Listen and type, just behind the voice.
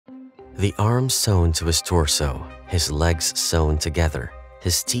The arms sewn to his torso, his legs sewn together,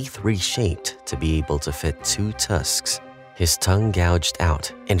 his teeth reshaped to be able to fit 2 tusks, his tongue gouged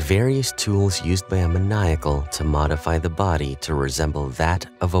out, and various tools used by a maniacal to modify the body to resemble that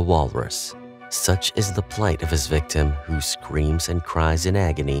of a walrus. Such is the plight of his victim, who screams and cries in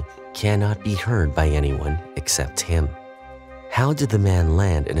agony, cannot be heard by anyone except him. How did the man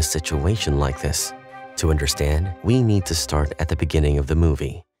land in a situation like this? To understand, we need to start at the beginning of the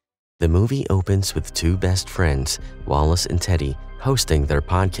movie. The movie opens with 2 best friends, Wallace and Teddy, hosting their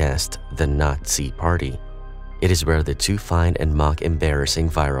podcast, The Nazi Party. It is where the 2 find and mock embarrassing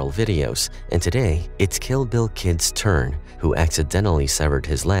viral videos, and today, it's Kill Bill Kid's turn, who accidentally severed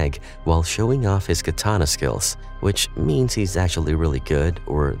his leg while showing off his katana skills, which means he's actually really good,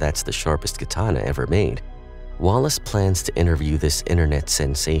 or that's the sharpest katana ever made. Wallace plans to interview this internet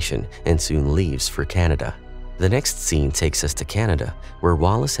sensation and soon leaves for Canada. The next scene takes us to Canada, where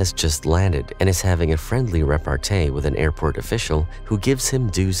Wallace has just landed and is having a friendly repartee with an airport official who gives him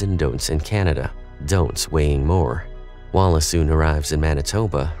do's and don'ts in Canada, don'ts weighing more. Wallace soon arrives in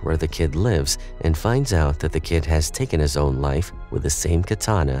Manitoba, where the kid lives, and finds out that the kid has taken his own life with the same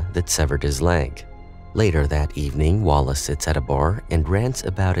katana that severed his leg. Later that evening, Wallace sits at a bar and rants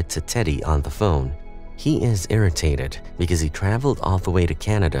about it to Teddy on the phone. He is irritated because he traveled all the way to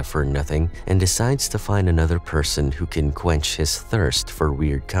Canada for nothing and decides to find another person who can quench his thirst for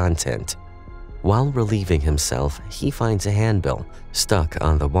weird content. While relieving himself, he finds a handbill stuck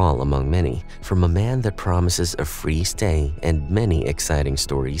on the wall among many from a man that promises a free stay and many exciting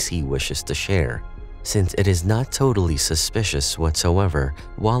stories he wishes to share. Since it is not totally suspicious whatsoever,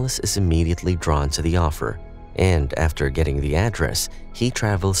 Wallace is immediately drawn to the offer, and after getting the address, he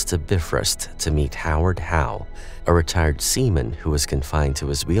travels to Bifrost to meet Howard Howe, a retired seaman who was confined to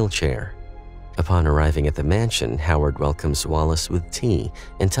his wheelchair. Upon arriving at the mansion, Howard welcomes Wallace with tea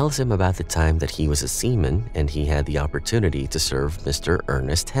and tells him about the time that he was a seaman and he had the opportunity to serve Mr.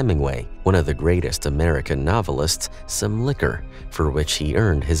 Ernest Hemingway, one of the greatest American novelists, some liquor, for which he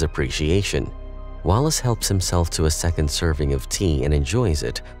earned his appreciation. Wallace helps himself to a second serving of tea and enjoys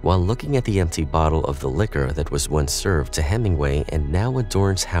it while looking at the empty bottle of the liquor that was once served to Hemingway and now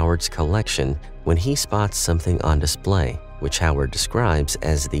adorns Howard's collection when he spots something on display, which Howard describes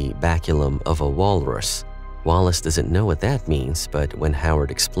as the baculum of a walrus. Wallace doesn't know what that means, but when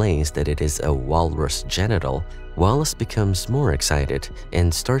Howard explains that it is a walrus genital, Wallace becomes more excited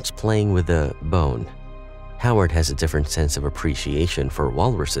and starts playing with the bone. Howard has a different sense of appreciation for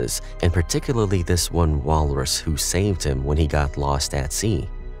walruses, and particularly this one walrus who saved him when he got lost at sea.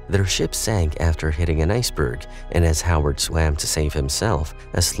 Their ship sank after hitting an iceberg, and as Howard swam to save himself,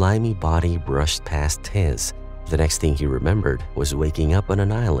 a slimy body brushed past his. The next thing he remembered was waking up on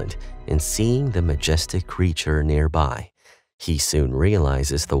an island and seeing the majestic creature nearby. He soon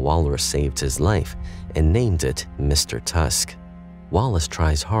realizes the walrus saved his life and named it Mr. Tusk. Wallace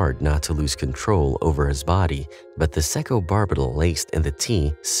tries hard not to lose control over his body, but the secobarbital laced in the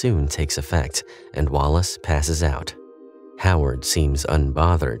tea soon takes effect, and Wallace passes out. Howard seems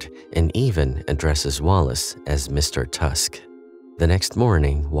unbothered and even addresses Wallace as Mr. Tusk. The next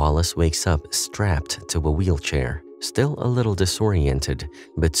morning, Wallace wakes up strapped to a wheelchair, still a little disoriented,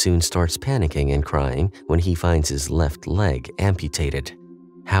 but soon starts panicking and crying when he finds his left leg amputated.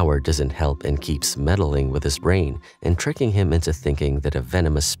 Howard doesn't help and keeps meddling with his brain and tricking him into thinking that a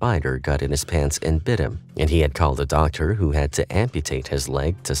venomous spider got in his pants and bit him, and he had called a doctor who had to amputate his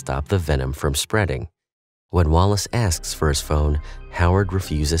leg to stop the venom from spreading. When Wallace asks for his phone, Howard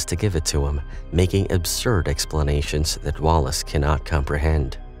refuses to give it to him, making absurd explanations that Wallace cannot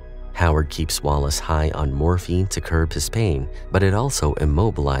comprehend. Howard keeps Wallace high on morphine to curb his pain, but it also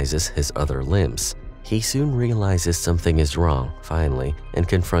immobilizes his other limbs. He soon realizes something is wrong, finally, and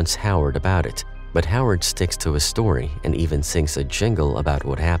confronts Howard about it. But Howard sticks to his story and even sings a jingle about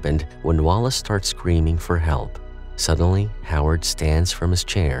what happened when Wallace starts screaming for help. Suddenly, Howard stands from his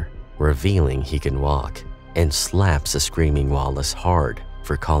chair, revealing he can walk, and slaps a screaming Wallace hard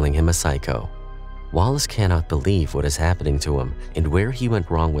for calling him a psycho. Wallace cannot believe what is happening to him and where he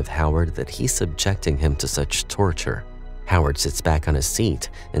went wrong with Howard that he's subjecting him to such torture. Howard sits back on his seat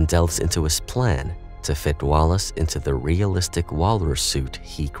and delves into his plan to fit Wallace into the realistic walrus suit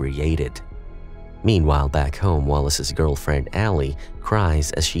he created. Meanwhile, back home, Wallace's girlfriend Allie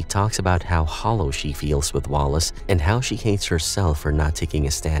cries as she talks about how hollow she feels with Wallace and how she hates herself for not taking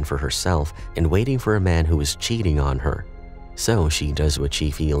a stand for herself and waiting for a man who is cheating on her. So she does what she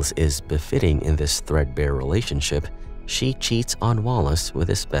feels is befitting in this threadbare relationship. She cheats on Wallace with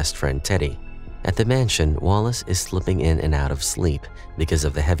his best friend Teddy. At the mansion, Wallace is slipping in and out of sleep because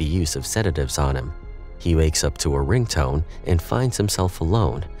of the heavy use of sedatives on him. He wakes up to a ringtone and finds himself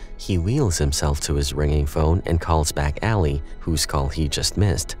alone. He wheels himself to his ringing phone and calls back Allie, whose call he just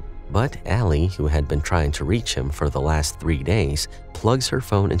missed. But Allie, who had been trying to reach him for the last 3 days, plugs her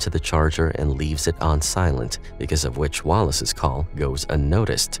phone into the charger and leaves it on silent, because of which Wallace's call goes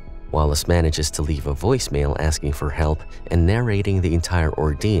unnoticed. Wallace manages to leave a voicemail asking for help and narrating the entire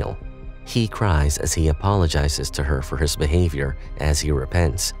ordeal. He cries as he apologizes to her for his behavior as he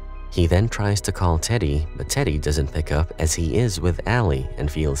repents. He then tries to call Teddy, but Teddy doesn't pick up as he is with Allie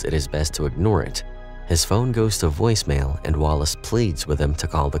and feels it is best to ignore it. His phone goes to voicemail and Wallace pleads with him to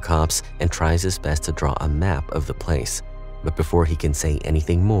call the cops and tries his best to draw a map of the place. But before he can say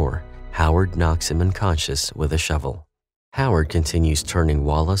anything more, Howard knocks him unconscious with a shovel. Howard continues turning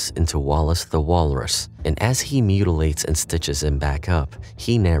Wallace into Wallace the Walrus, and as he mutilates and stitches him back up,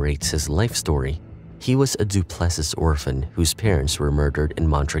 he narrates his life story. He was a Duplessis orphan whose parents were murdered in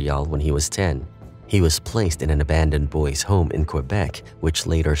Montreal when he was 10. He was placed in an abandoned boys' home in Quebec, which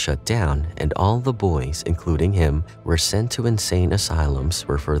later shut down, and all the boys, including him, were sent to insane asylums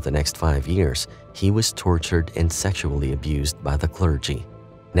where for the next 5 years, he was tortured and sexually abused by the clergy.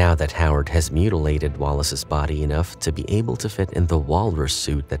 Now that Howard has mutilated Wallace's body enough to be able to fit in the walrus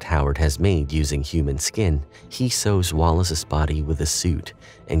suit that Howard has made using human skin, he sews Wallace's body with a suit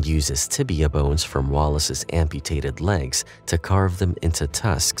and uses tibia bones from Wallace's amputated legs to carve them into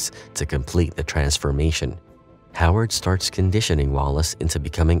tusks to complete the transformation. Howard starts conditioning Wallace into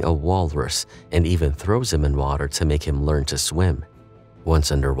becoming a walrus and even throws him in water to make him learn to swim.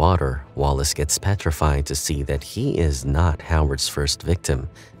 Once underwater, Wallace gets petrified to see that he is not Howard's first victim,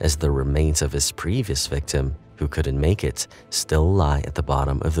 as the remains of his previous victim, who couldn't make it, still lie at the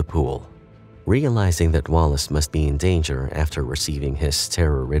bottom of the pool. Realizing that Wallace must be in danger after receiving his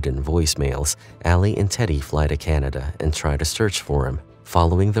terror-ridden voicemails, Allie and Teddy fly to Canada and try to search for him,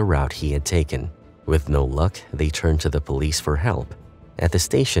 following the route he had taken. With no luck, they turn to the police for help. At the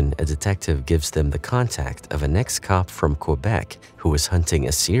station, a detective gives them the contact of an ex-cop from Quebec who was hunting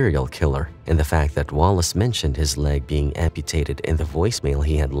a serial killer, and the fact that Wallace mentioned his leg being amputated in the voicemail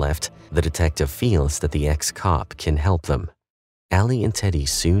he had left, the detective feels that the ex-cop can help them. Allie and Teddy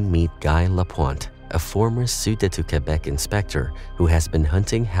soon meet Guy Lapointe, a former Sud de Quebec inspector who has been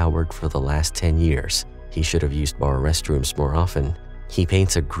hunting Howard for the last 10 years. He should have used bar restrooms more often. He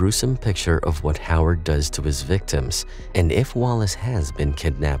paints a gruesome picture of what Howard does to his victims, and if Wallace has been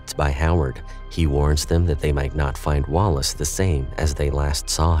kidnapped by Howard, he warns them that they might not find Wallace the same as they last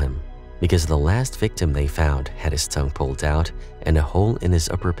saw him, because the last victim they found had his tongue pulled out and a hole in his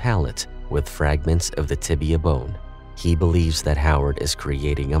upper palate with fragments of the tibia bone. He believes that Howard is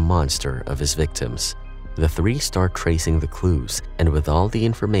creating a monster of his victims. The three start tracing the clues, and with all the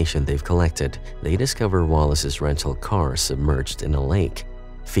information they've collected, they discover Wallace's rental car submerged in a lake.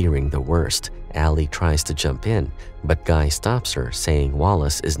 Fearing the worst, Allie tries to jump in, but Guy stops her, saying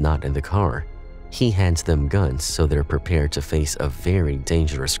Wallace is not in the car. He hands them guns so they're prepared to face a very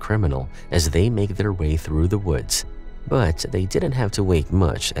dangerous criminal as they make their way through the woods. But they didn't have to wait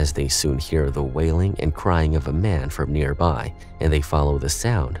much as they soon hear the wailing and crying of a man from nearby, and they follow the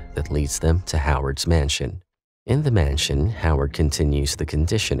sound that leads them to Howard's mansion. In the mansion, Howard continues the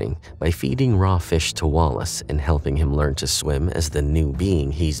conditioning by feeding raw fish to Wallace and helping him learn to swim as the new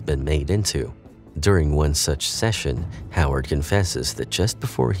being he's been made into. During one such session, Howard confesses that just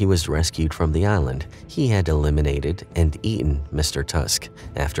before he was rescued from the island, he had eliminated and eaten Mr. Tusk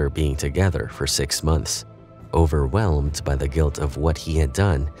after being together for 6 months. Overwhelmed by the guilt of what he had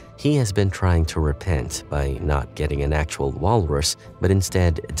done, he has been trying to repent by not getting an actual walrus, but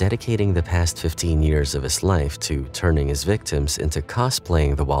instead dedicating the past 15 years of his life to turning his victims into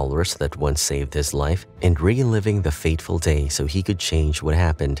cosplaying the walrus that once saved his life and reliving the fateful day so he could change what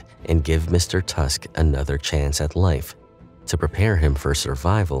happened and give Mr. Tusk another chance at life. To prepare him for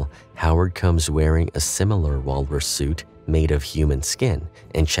survival, Howard comes wearing a similar walrus suit made of human skin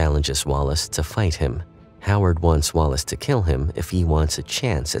and challenges Wallace to fight him. Howard wants Wallace to kill him if he wants a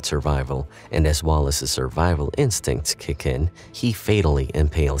chance at survival, and as Wallace's survival instincts kick in, he fatally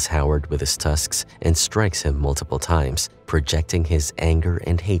impales Howard with his tusks and strikes him multiple times, projecting his anger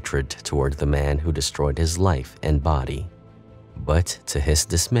and hatred toward the man who destroyed his life and body. But to his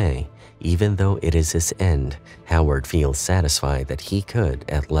dismay, even though it is his end, Howard feels satisfied that he could,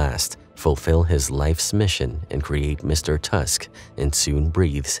 at last, fulfill his life's mission and create Mr. Tusk, and soon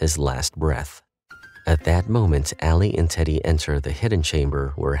breathes his last breath. At that moment, Allie and Teddy enter the hidden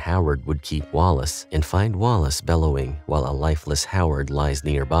chamber where Howard would keep Wallace and find Wallace bellowing while a lifeless Howard lies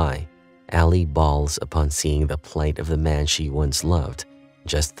nearby. Allie bawls upon seeing the plight of the man she once loved.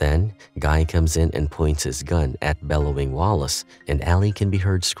 Just then, Guy comes in and points his gun at bellowing Wallace, and Allie can be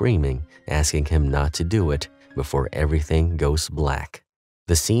heard screaming, asking him not to do it before everything goes black.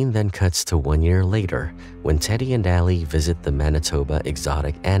 The scene then cuts to 1 year later when Teddy and Allie visit the Manitoba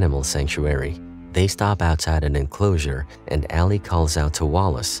Exotic Animal Sanctuary. They stop outside an enclosure and Allie calls out to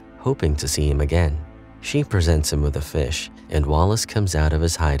Wallace, hoping to see him again. She presents him with a fish and Wallace comes out of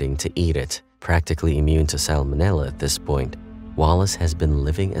his hiding to eat it. Practically immune to salmonella at this point, Wallace has been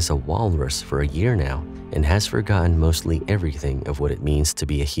living as a walrus for a year now and has forgotten mostly everything of what it means to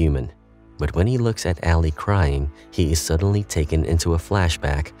be a human. But when he looks at Allie crying, he is suddenly taken into a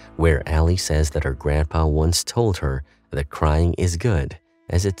flashback where Allie says that her grandpa once told her that crying is good,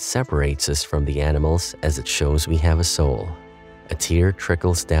 as it separates us from the animals as it shows we have a soul. A tear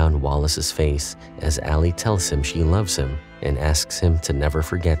trickles down Wallace's face as Allie tells him she loves him and asks him to never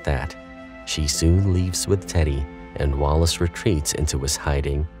forget that. She soon leaves with Teddy, and Wallace retreats into his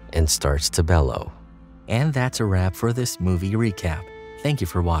hiding and starts to bellow. And that's a wrap for this movie recap. Thank you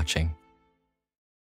for watching.